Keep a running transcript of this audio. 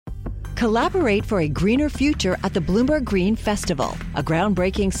Collaborate for a greener future at the Bloomberg Green Festival, a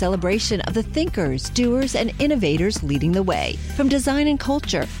groundbreaking celebration of the thinkers, doers, and innovators leading the way. From design and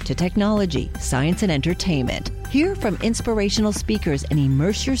culture to technology, science, and entertainment. Hear from inspirational speakers and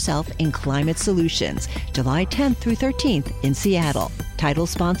immerse yourself in climate solutions. July 10th through 13th in Seattle. Title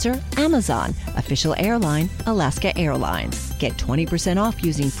sponsor, Amazon. Official airline, Alaska Airlines. Get 20% off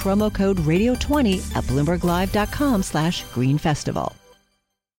using promo code Radio20 at BloombergLive.com/greenfestival.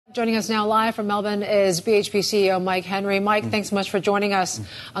 Joining us now live from Melbourne is BHP CEO Mike Henry. Mike, thanks so much for joining us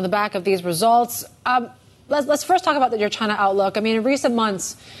on the back of these results. Let's first talk about your China outlook. I mean, in recent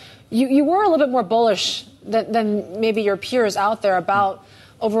months, you were a little bit more bullish than maybe your peers out there about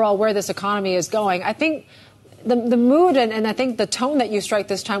overall where this economy is going. I think the mood and I think the tone that you strike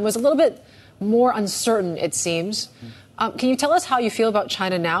this time was a little bit more uncertain, it seems. Can you tell us how you feel about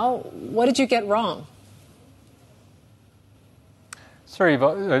China now? What did you get wrong?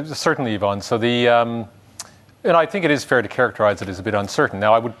 Certainly, Yvonne. So I think it is fair to characterize it as a bit uncertain.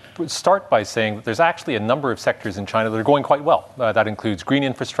 Now, I would start by saying that there's actually a number of sectors in China that are going quite well. That includes green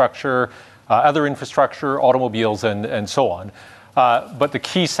infrastructure, other infrastructure, automobiles, and so on. But the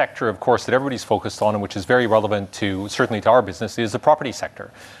key sector, of course, that everybody's focused on, and which is very relevant certainly to our business, is the property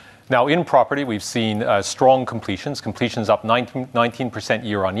sector. Now, in property, we've seen strong completions up 19%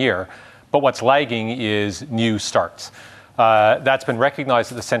 year on year. But what's lagging is new starts. That's been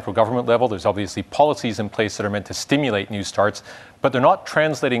recognized at the central government level. There's obviously policies in place that are meant to stimulate new starts, but they're not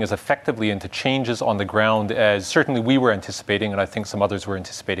translating as effectively into changes on the ground as certainly we were anticipating, and I think some others were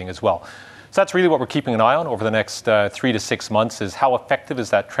anticipating as well. So that's really what we're keeping an eye on over the next 3 to 6 months, is how effective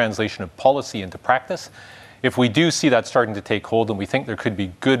is that translation of policy into practice. If we do see that starting to take hold, and we think there could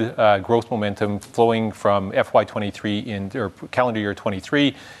be good growth momentum flowing from FY23 or calendar year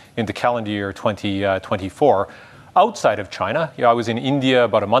 23 into calendar year 2024, outside of China, I was in India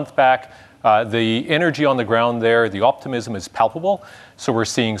about a month back. The energy on the ground there, the optimism is palpable. So we're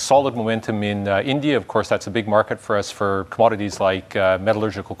seeing solid momentum in India. Of course, that's a big market for us for commodities like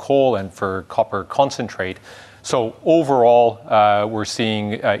metallurgical coal and for copper concentrate. So overall, we're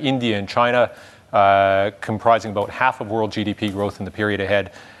seeing India and China comprising about half of world GDP growth in the period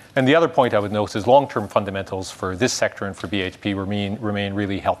ahead. And the other point I would note is long-term fundamentals for this sector and for BHP remain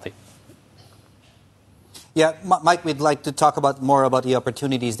really healthy. Yeah, Mike, we'd like to talk more about the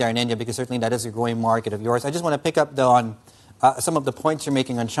opportunities there in India, because certainly that is a growing market of yours. I just want to pick up, though, on some of the points you're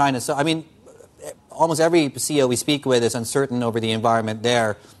making on China. So, I mean, almost every CEO we speak with is uncertain over the environment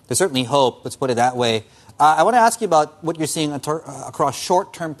there. There's certainly hope, let's put it that way. I want to ask you about what you're seeing across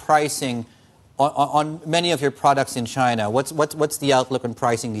short-term pricing on many of your products in China. What's the outlook on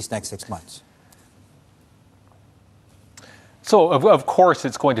pricing these next 6 months? So, of course,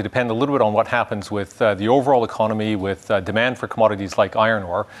 it's going to depend a little bit on what happens with the overall economy, with demand for commodities like iron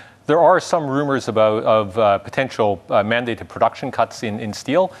ore. There are some rumors of potential mandated production cuts in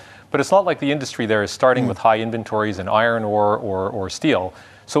steel, but it's not like the industry there is starting with high inventories in iron ore or steel.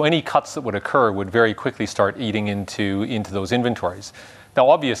 So any cuts that would occur would very quickly start eating into those inventories.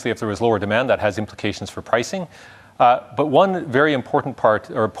 Now, obviously, if there was lower demand, that has implications for pricing. But one very important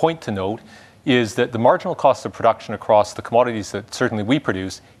point to note is that the marginal cost of production across the commodities that certainly we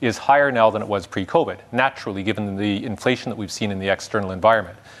produce is higher now than it was pre-COVID, naturally, given the inflation that we've seen in the external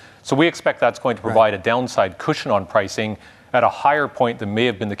environment. So we expect that's going to provide a downside cushion on pricing at a higher point than may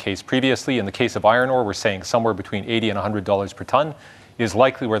have been the case previously. In the case of iron ore, we're saying somewhere between $80 and $100 per ton is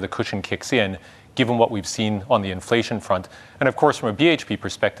likely where the cushion kicks in, given what we've seen on the inflation front. And of course, from a BHP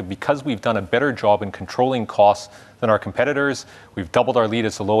perspective, because we've done a better job in controlling costs than our competitors, we've doubled our lead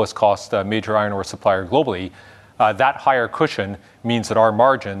as the lowest cost major iron ore supplier globally. That higher cushion means that our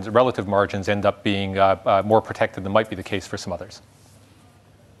relative margins, end up being more protected than might be the case for some others.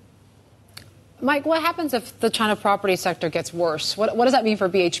 Mike, what happens if the China property sector gets worse? What does that mean for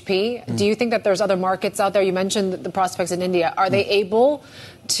BHP? Do you think that there's other markets out there? You mentioned the prospects in India. Are they able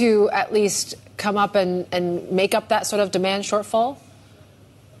to at least come up and make up that sort of demand shortfall?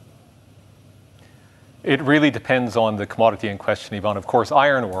 It really depends on the commodity in question, Yvonne. Of course,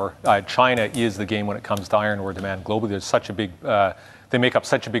 iron ore, China is the game when it comes to iron ore demand globally. There's such a big, they make up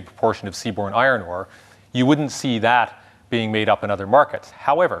such a big proportion of seaborne iron ore. You wouldn't see that being made up in other markets.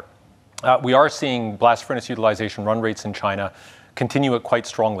 However, we are seeing blast furnace utilization run rates in China continue at quite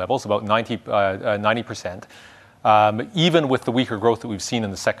strong levels, about 90%. Even with the weaker growth that we've seen in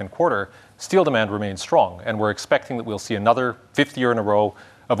the second quarter, steel demand remains strong. And we're expecting that we'll see another fifth year in a row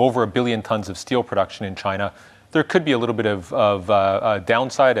of over 1 billion tons of steel production in China. There could be a little bit of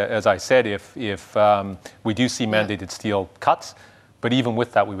downside, as I said, if we do see mandated steel cuts. But even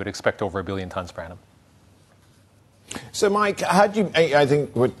with that, we would expect over 1 billion tons per annum. So, Mike, how do you? I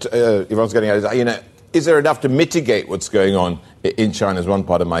think what Yvonne's getting at is, is there enough to mitigate what's going on in China? Is one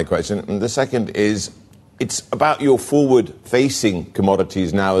part of my question, and the second is, it's about your forward-facing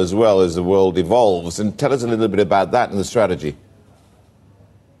commodities now as well as the world evolves. And tell us a little bit about that and the strategy.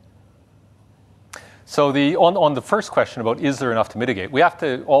 So on the first question about is there enough to mitigate, we have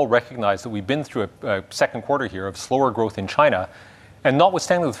to all recognize that we've been through a second quarter here of slower growth in China. And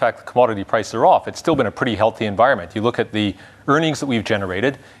notwithstanding the fact that commodity prices are off, it's still been a pretty healthy environment. You look at the earnings that we've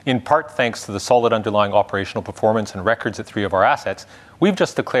generated, in part thanks to the solid underlying operational performance and records at 3 of our assets. We've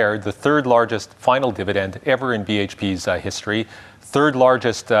just declared the 3rd largest final dividend ever in BHP's history, 3rd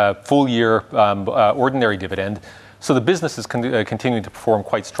largest full year ordinary dividend. So the business is continuing to perform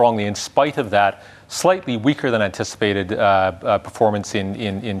quite strongly in spite of that slightly weaker than anticipated performance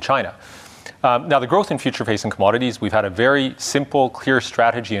in China. Now, the growth in future-facing commodities, we've had a very simple, clear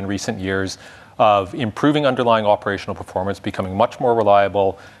strategy in recent years of improving underlying operational performance, becoming much more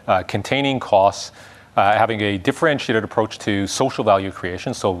reliable, containing costs, having a differentiated approach to social value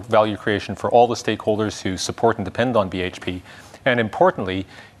creation, so value creation for all the stakeholders who support and depend on BHP, and importantly,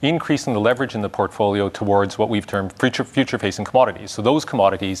 increasing the leverage in the portfolio towards what we've termed future-facing commodities. So those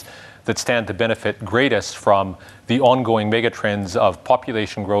commodities that stand to benefit greatest from the ongoing megatrends of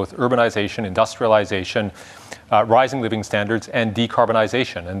population growth, urbanization, industrialization, rising living standards, and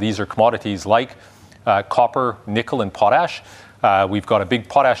decarbonization. And these are commodities like copper, nickel, and potash. We've got a big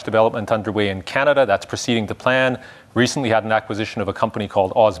potash development underway in Canada that's proceeding to plan. Recently had an acquisition of a company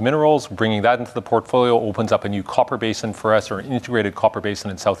called Oz Minerals. Bringing that into the portfolio opens up a new copper basin for us, or an integrated copper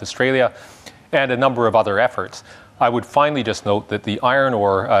basin in South Australia, and a number of other efforts. I would finally just note that the iron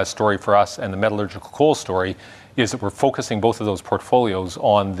ore story for us and the metallurgical coal story is that we're focusing both of those portfolios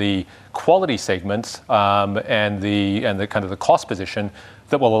on the quality segments and the kind of the cost position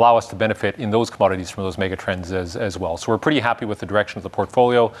that will allow us to benefit in those commodities from those mega trends as well. So we're pretty happy with the direction of the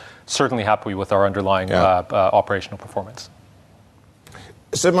portfolio, certainly happy with our underlying operational performance.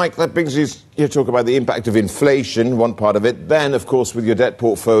 So, Mike, that brings you to talk about the impact of inflation, one part of it. Then, of course, with your debt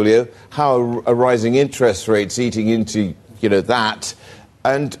portfolio, how are rising interest rates eating into, that?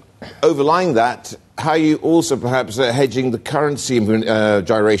 And overlying that, how are you also perhaps hedging the currency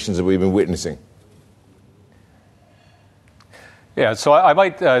gyrations that we've been witnessing? Yeah, so I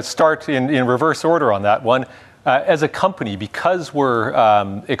might start in reverse order on that one. As a company, because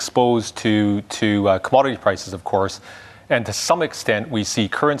we're exposed to commodity prices, of course, and to some extent we see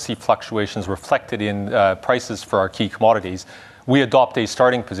currency fluctuations reflected in prices for our key commodities, we adopt a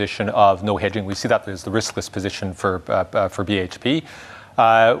starting position of no hedging. We see that as the riskless position for BHP.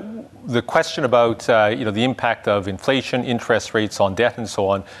 The question about the impact of inflation, interest rates on debt, and so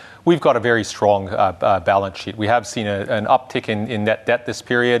on. We've got a very strong balance sheet. We have seen an uptick in net debt this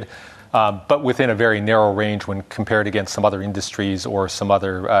period, but within a very narrow range when compared against some other industries or some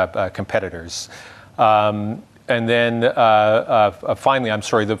other competitors. And then finally, I'm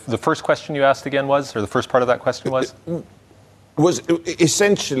sorry, the first question you asked again was, or the first part of that question was? Was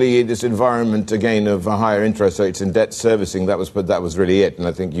essentially in this environment, again, of higher interest rates and debt servicing, that was really it. And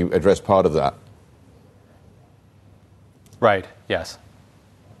I think you addressed part of that. Right, yes.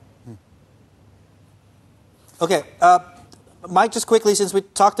 Okay. Mike, just quickly, since we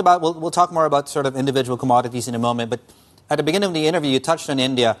talked about, we'll talk more about sort of individual commodities in a moment, but at the beginning of the interview, you touched on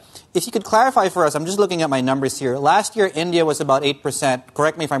India. If you could clarify for us, I'm just looking at my numbers here. Last year, India was about 8%,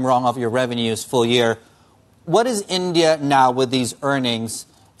 correct me if I'm wrong, of your revenues full year. What is India now with these earnings,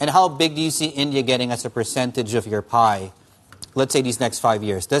 and how big do you see India getting as a percentage of your pie, let's say these next 5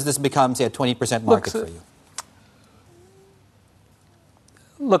 years? Does this become, say, a 20% market for you?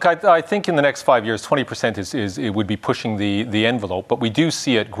 Look, I think in the next 5 years, 20% it would be pushing the envelope, but we do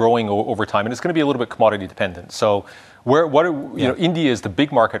see it growing over time, and it's going to be a little bit commodity dependent. So, India is the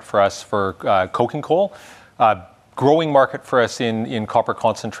big market for us for coking coal, growing market for us in copper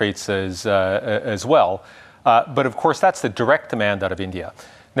concentrates as well. But of course, that's the direct demand out of India.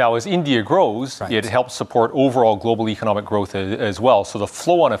 Now, as India grows, It helps support overall global economic growth as well. So the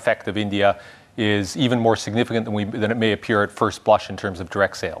flow-on effect of India is even more significant than it may appear at first blush in terms of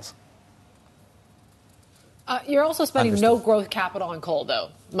direct sales. You're also spending no growth capital on coal, though,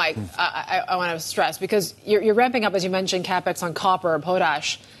 Mike. I want to stress, because you're ramping up, as you mentioned, capex on copper,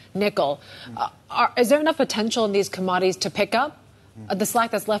 potash, nickel. Is there enough potential in these commodities to pick up the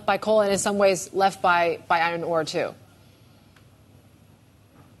slack that's left by coal and in some ways left by iron ore, too?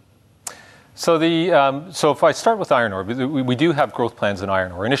 So if I start with iron ore, we do have growth plans in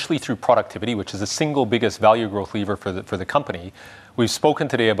iron ore, initially through productivity, which is the single biggest value growth lever for the company. We've spoken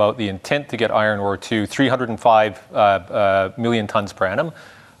today about the intent to get iron ore to 305 million tons per annum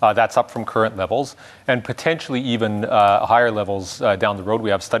That's up from current levels, and potentially even higher levels down the road.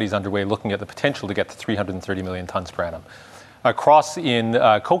 We have studies underway looking at the potential to get to 330 million tons per annum. Across in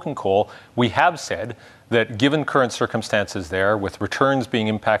coking coal, we have said that given current circumstances there, with returns being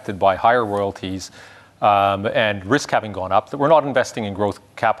impacted by higher royalties and risk having gone up, that we're not investing in growth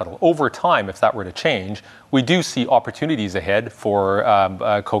capital. Over time, if that were to change, we do see opportunities ahead for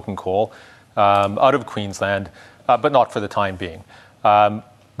coking coal out of Queensland, but not for the time being.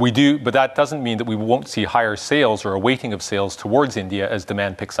 We do, but that doesn't mean that we won't see higher sales or a weighting of sales towards India as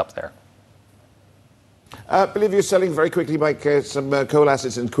demand picks up there. I believe you're selling very quickly, Mike, some coal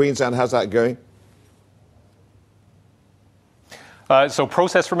assets in Queensland. How's that going? So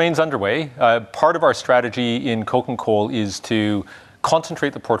process remains underway. Part of our strategy in coking coal is to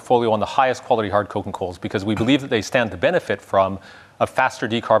concentrate the portfolio on the highest quality hard coking coals because we believe that they stand to benefit from a faster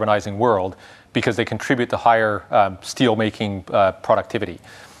decarbonizing world because they contribute to higher steel making productivity.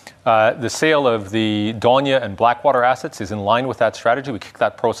 The sale of the Daunia and Blackwater assets is in line with that strategy. We kicked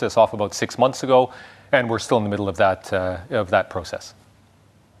that process off about 6 months ago, and we're still in the middle of that process.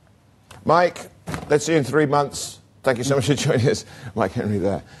 Mike, let's see you in 3 months. Thank you so much for joining us. Mike Henry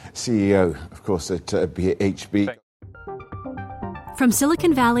there, CEO, of course, at BHP. From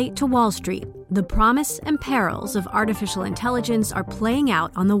Silicon Valley to Wall Street, the promise and perils of artificial intelligence are playing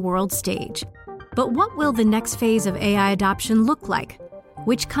out on the world stage. But what will the next phase of AI adoption look like?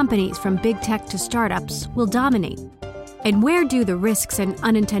 Which companies from big tech to startups will dominate? And where do the risks and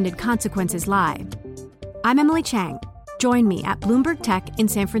unintended consequences lie? I'm Emily Chang. Join me at Bloomberg Tech in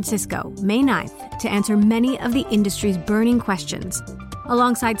San Francisco, May 9th, to answer many of the industry's burning questions,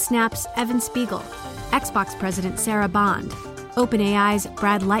 alongside Snap's Evan Spiegel, Xbox President Sarah Bond, OpenAI's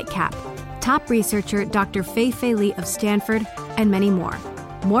Brad Lightcap, top researcher Dr. Fei-Fei Li of Stanford, and many more.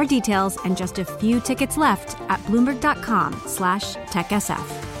 More details and just a few tickets left at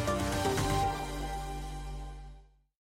Bloomberg.com/TechSF.